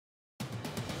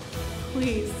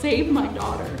Please save my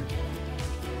daughter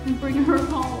and bring her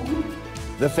home.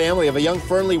 The family of a young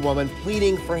Fernley woman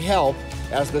pleading for help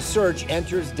as the search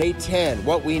enters day 10,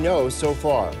 what we know so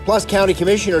far. Plus, county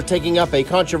commissioner taking up a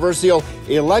controversial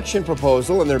election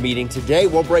proposal in their meeting today.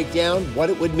 We'll break down what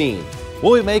it would mean.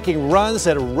 We'll be making runs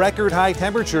at record high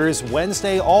temperatures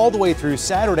Wednesday all the way through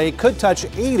Saturday. Could touch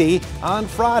 80 on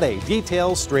Friday.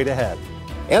 Details straight ahead.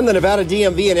 And the Nevada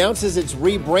DMV announces it's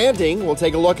rebranding. We'll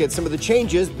take a look at some of the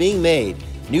changes being made.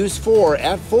 News 4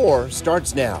 at 4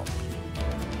 starts now.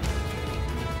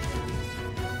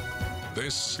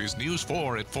 This is News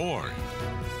 4 at 4.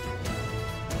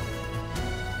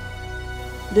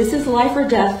 This is life or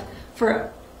death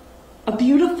for a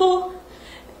beautiful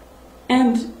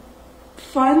and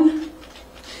fun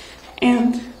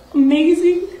and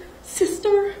amazing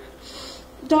sister,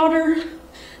 daughter,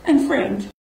 and friend.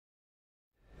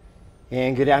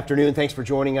 And good afternoon. Thanks for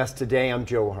joining us today. I'm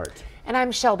Joe Hart. And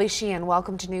I'm Shelby Sheehan.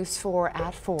 Welcome to News 4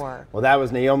 at 4. Well, that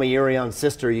was Naomi Irion's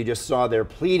sister. You just saw there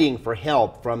pleading for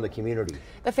help from the community.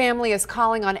 The family is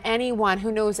calling on anyone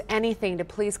who knows anything to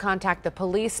please contact the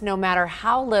police, no matter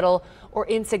how little or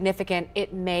insignificant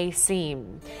it may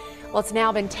seem. Well, it's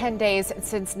now been 10 days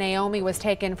since Naomi was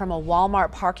taken from a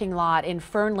Walmart parking lot in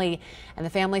Fernley, and the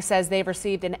family says they've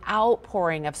received an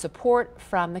outpouring of support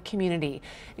from the community.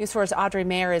 News 4's Audrey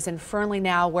Mayer is in Fernley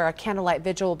now, where a candlelight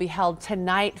vigil will be held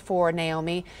tonight for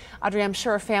Naomi. Audrey, I'm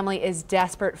sure her family is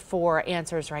desperate for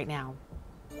answers right now.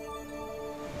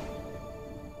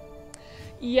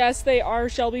 Yes, they are,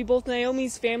 Shelby. Both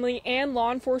Naomi's family and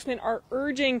law enforcement are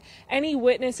urging any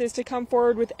witnesses to come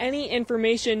forward with any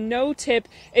information. No tip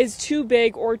is too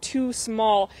big or too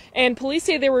small. And police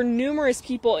say there were numerous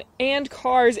people and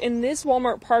cars in this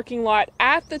Walmart parking lot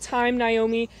at the time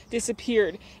Naomi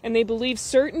disappeared. And they believe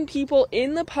certain people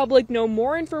in the public know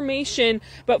more information,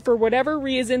 but for whatever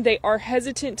reason, they are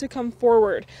hesitant to come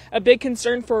forward. A big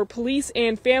concern for police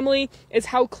and family is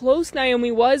how close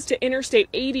Naomi was to Interstate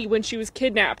 80 when she was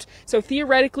kidnapped. So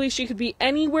theoretically, she could be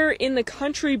anywhere in the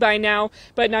country by now,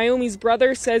 but Naomi's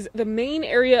brother says the main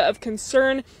area of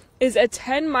concern is a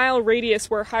 10-mile radius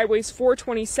where highways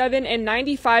 427 and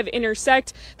 95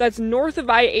 intersect. That's north of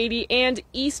I-80 and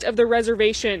east of the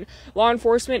reservation. Law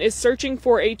enforcement is searching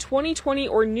for a 2020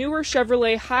 or newer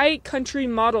Chevrolet High Country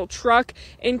model truck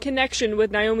in connection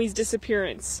with Naomi's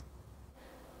disappearance.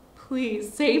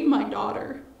 Please save my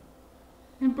daughter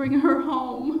and bring her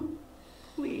home.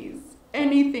 Please.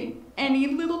 Anything, any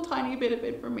little tiny bit of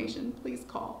information, please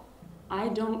call. I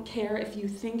don't care if you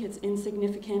think it's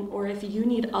insignificant or if you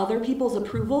need other people's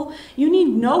approval. You need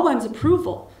no one's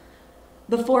approval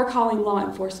before calling law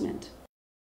enforcement.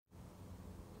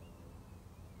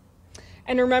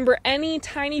 And remember, any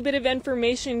tiny bit of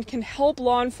information can help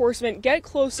law enforcement get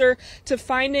closer to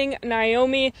finding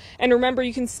Naomi. And remember,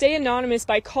 you can stay anonymous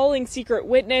by calling Secret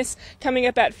Witness. Coming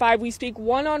up at 5, we speak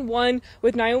one-on-one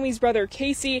with Naomi's brother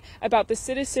Casey about the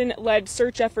citizen-led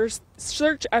search efforts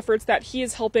that he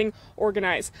is helping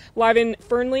organize. Live in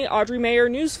Fernley, Audrey Mayer,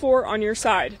 News 4 on your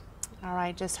side. All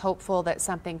right, just hopeful that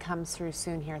something comes through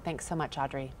soon here. Thanks so much,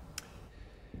 Audrey.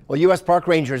 Well, U.S. Park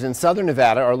Rangers in southern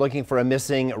Nevada are looking for a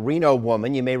missing Reno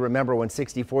woman. You may remember when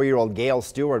 64-year-old Gail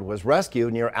Stewart was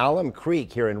rescued near Alum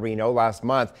Creek here in Reno last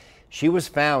month. She was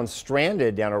found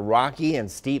stranded down a rocky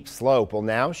and steep slope. Well,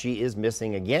 now she is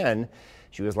missing again.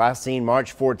 She was last seen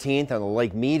March 14th on the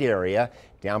Lake Mead area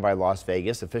down by Las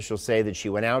Vegas. Officials say that she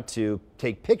went out to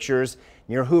take pictures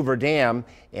near Hoover Dam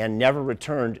and never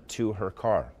returned to her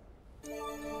car.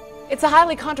 It's a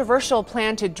highly controversial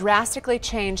plan to drastically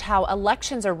change how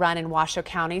elections are run in Washoe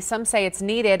County. Some say it's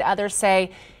needed, others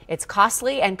say it's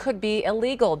costly and could be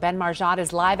illegal. Ben Marjat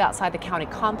is live outside the county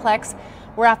complex,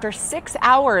 where after 6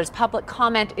 hours, public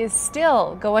comment is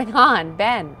still going on.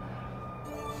 Ben.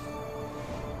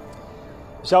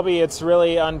 Shelby, it's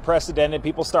really unprecedented.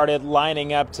 People started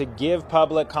lining up to give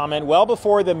public comment well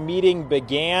before the meeting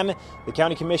began. The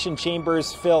county commission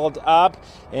chambers filled up,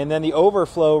 and then the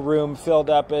overflow room filled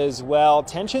up as well.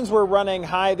 Tensions were running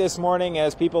high this morning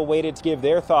as people waited to give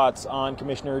their thoughts on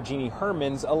Commissioner Jeannie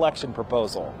Herman's election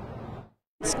proposal.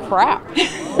 It's crap.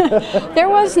 There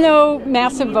was no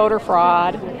massive voter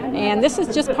fraud, and this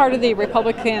is just part of the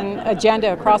Republican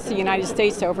agenda across the United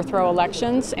States to overthrow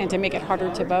elections and to make it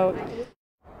harder to vote.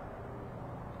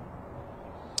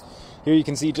 Here you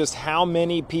can see just how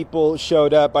many people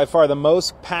showed up. By far the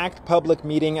most packed public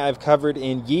meeting I've covered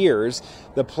in years.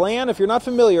 The plan, if you're not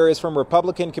familiar, is from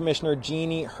Republican Commissioner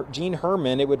Gene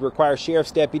Herman. It would require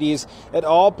sheriff's deputies at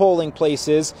all polling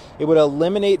places. It would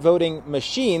eliminate voting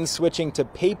machines, switching to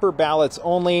paper ballots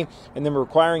only, and then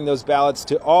requiring those ballots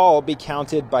to all be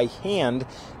counted by hand.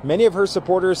 Many of her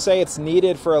supporters say it's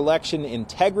needed for election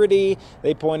integrity.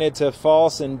 They pointed to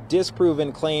false and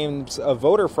disproven claims of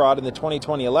voter fraud in the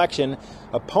 2020 election.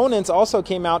 Opponents also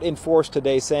came out in force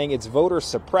today saying it's voter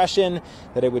suppression,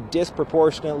 that it would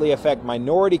disproportionately affect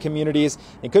minority communities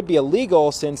and could be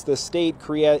illegal since the state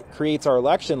creates our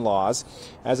election laws.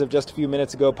 As of just a few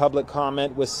minutes ago, public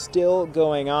comment was still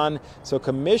going on, so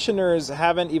commissioners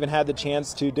haven't even had the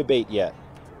chance to debate yet.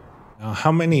 Now,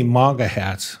 how many MAGA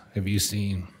hats have you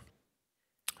seen?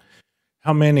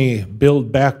 How many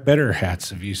Build Back Better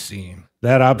hats have you seen?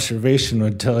 That observation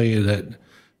would tell you that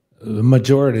the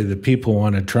majority of the people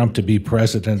wanted Trump to be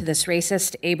president. This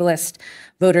racist, ableist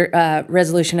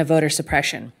resolution of voter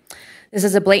suppression. This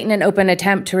is a blatant and open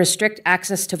attempt to restrict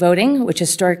access to voting, which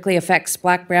historically affects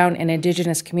Black, Brown, and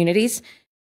Indigenous communities.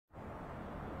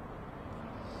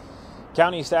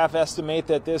 County staff estimate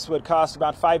that this would cost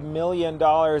about $5 million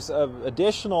of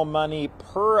additional money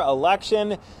per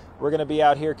election. We're going to be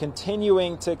out here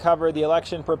continuing to cover the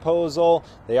election proposal.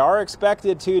 They are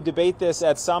expected to debate this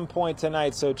at some point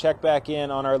tonight, so check back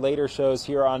in on our later shows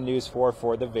here on News 4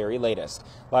 for the very latest.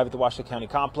 Live at the Washington County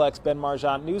Complex, Ben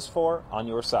Marjan, News 4 on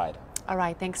your side. All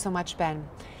right, thanks so much, Ben.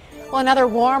 Well, another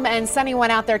warm and sunny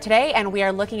one out there today, and we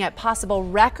are looking at possible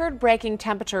record-breaking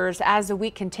temperatures as the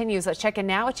week continues. Let's check in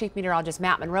now with Chief Meteorologist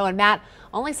Matt Monroe. And Matt,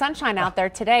 only sunshine out there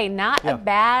today. Not a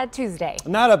bad Tuesday.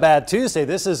 Not a bad Tuesday.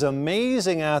 This is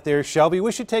amazing out there, Shelby.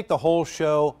 We should take the whole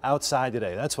show outside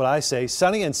today. That's what I say.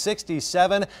 Sunny and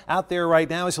 67 out there right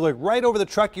now as you look right over the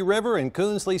Truckee River in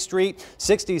Coonsley Street.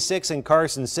 66 in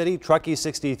Carson City, Truckee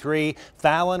 63,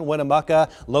 Fallon, Winnemucca,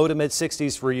 low to mid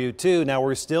 60s for you too. Now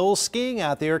we're still skiing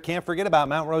out there. Can't forget about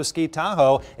Mount Rose Ski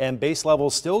Tahoe, and base level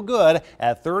still good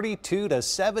at 32 to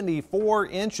 74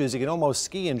 inches. You can almost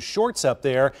ski in shorts up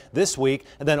there this week.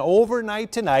 And then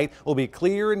overnight tonight will be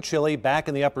clear and chilly, back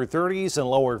in the upper 30s and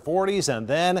lower 40s. And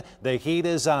then the heat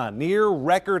is on. Near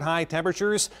record high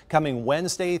temperatures coming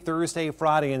Wednesday, Thursday,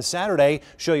 Friday, and Saturday.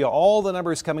 Show you all the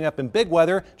numbers coming up in big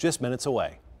weather just minutes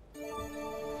away.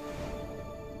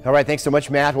 All right, thanks so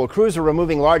much, Matt. Well, crews are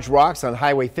removing large rocks on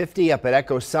Highway 50 up at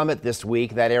Echo Summit this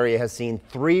week. That area has seen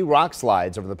 3 rock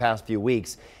slides over the past few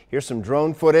weeks. Here's some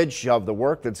drone footage of the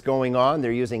work that's going on.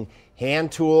 They're using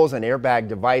hand tools and airbag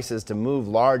devices to move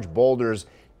large boulders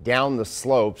down the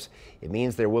slopes. It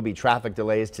means there will be traffic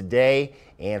delays today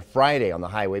and Friday on the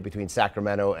highway between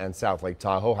Sacramento and South Lake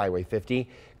Tahoe. Highway 50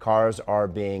 cars are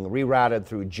being rerouted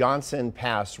through Johnson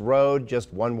Pass Road,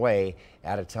 just one way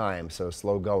at a time, so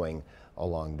slow going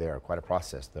along there. Quite a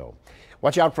process, though.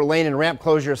 Watch out for lane and ramp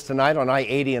closures tonight on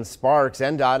I-80 and Sparks.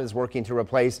 NDOT is working to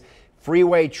replace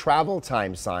freeway travel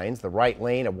time signs. The right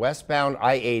lane of westbound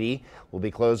I-80 will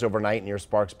be closed overnight near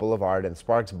Sparks Boulevard, and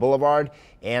Sparks Boulevard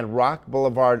and Rock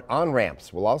Boulevard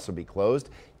on-ramps will also be closed.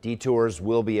 Detours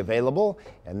will be available,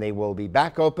 and they will be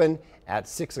back open at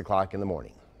 6 o'clock in the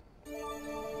morning.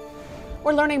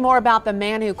 We're learning more about the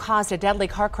man who caused a deadly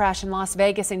car crash in Las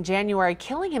Vegas in January,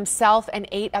 killing himself and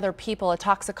 8 other people. A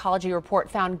toxicology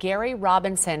report found Gary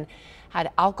Robinson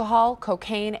had alcohol,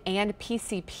 cocaine, and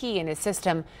PCP in his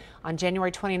system. On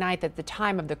January 29th, at the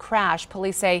time of the crash,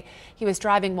 police say he was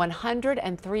driving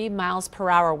 103 miles per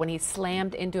hour when he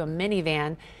slammed into a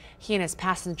minivan. He and his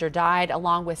passenger died,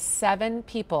 along with 7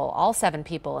 people, all 7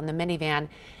 people in the minivan,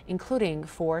 including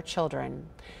 4 children.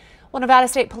 Well, Nevada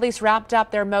State Police wrapped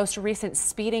up their most recent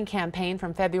speeding campaign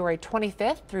from February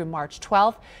 25th through March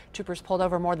 12th. Troopers pulled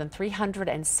over more than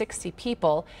 360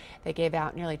 people. They gave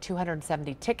out nearly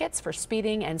 270 tickets for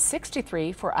speeding and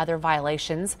 63 for other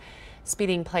violations.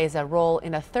 Speeding plays a role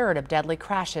in 1/3 of deadly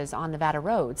crashes on Nevada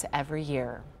roads every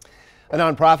year. A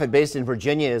nonprofit based in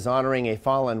Virginia is honoring a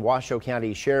fallen Washoe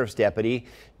County Sheriff's Deputy.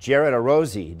 Jared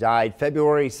Arozzi died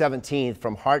February 17th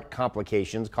from heart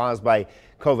complications caused by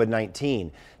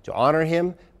COVID-19. To honor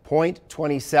him, Point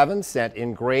 27 sent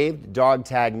engraved dog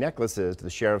tag necklaces to the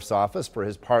sheriff's office for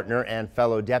his partner and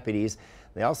fellow deputies.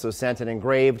 They also sent an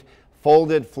engraved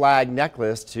folded flag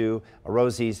necklace to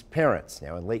Arozzi's parents.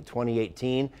 Now, in late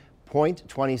 2018, Point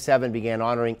 27 began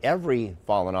honoring every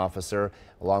fallen officer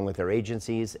along with their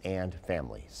agencies and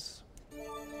families.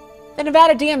 The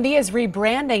Nevada DMV is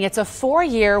rebranding. It's a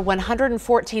 4-year,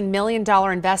 $114 million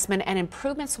investment, and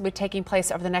improvements will be taking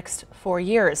place over the next 4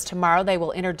 years. Tomorrow, they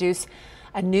will introduce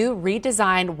a new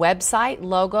redesigned website,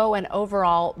 logo, and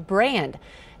overall brand.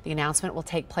 The announcement will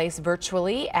take place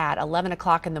virtually at 11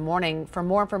 o'clock in the morning. For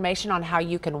more information on how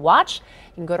you can watch,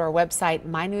 you can go to our website,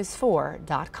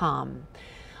 mynews4.com.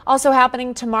 Also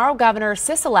happening tomorrow, Governor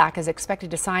Sisolak is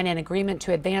expected to sign an agreement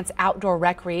to advance outdoor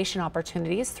recreation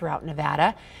opportunities throughout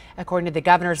Nevada. According to the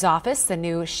governor's office, the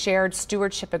new shared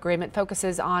stewardship agreement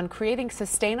focuses on creating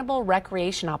sustainable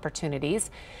recreation opportunities.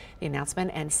 The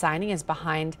announcement and signing is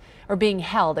being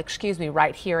held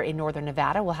right here in northern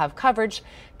Nevada. We'll have coverage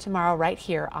tomorrow right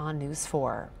here on News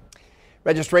 4.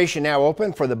 Registration now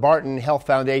open for the Barton Health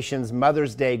Foundation's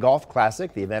Mother's Day Golf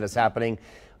Classic. The event is happening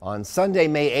on Sunday,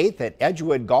 May 8th at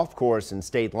Edgewood Golf Course in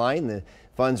State Line. The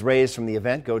funds raised from the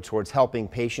event go towards helping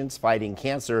patients fighting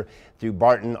cancer through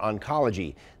Barton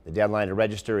Oncology. The deadline to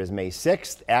register is May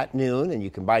 6th at noon, and you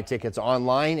can buy tickets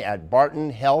online at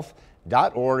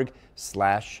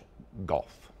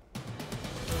bartonhealth.org/golf.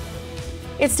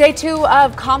 It's day 2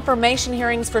 of confirmation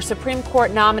hearings for Supreme Court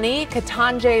nominee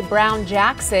Ketanji Brown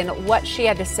Jackson. What she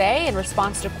had to say in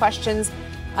response to questions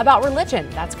about religion.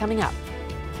 That's coming up.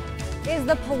 Is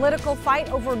the political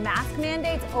fight over mask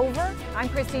mandates over? I'm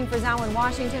Christine Frizzell in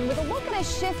Washington with a look at a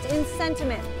shift in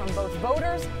sentiment from both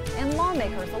voters and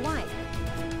lawmakers alike.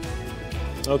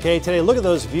 Okay, today look at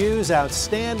those views.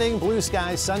 Outstanding. Blue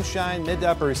skies, sunshine, mid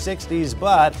to upper 60s,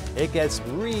 but it gets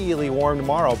really warm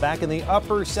tomorrow. Back in the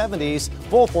upper 70s.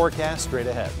 Full forecast straight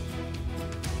ahead.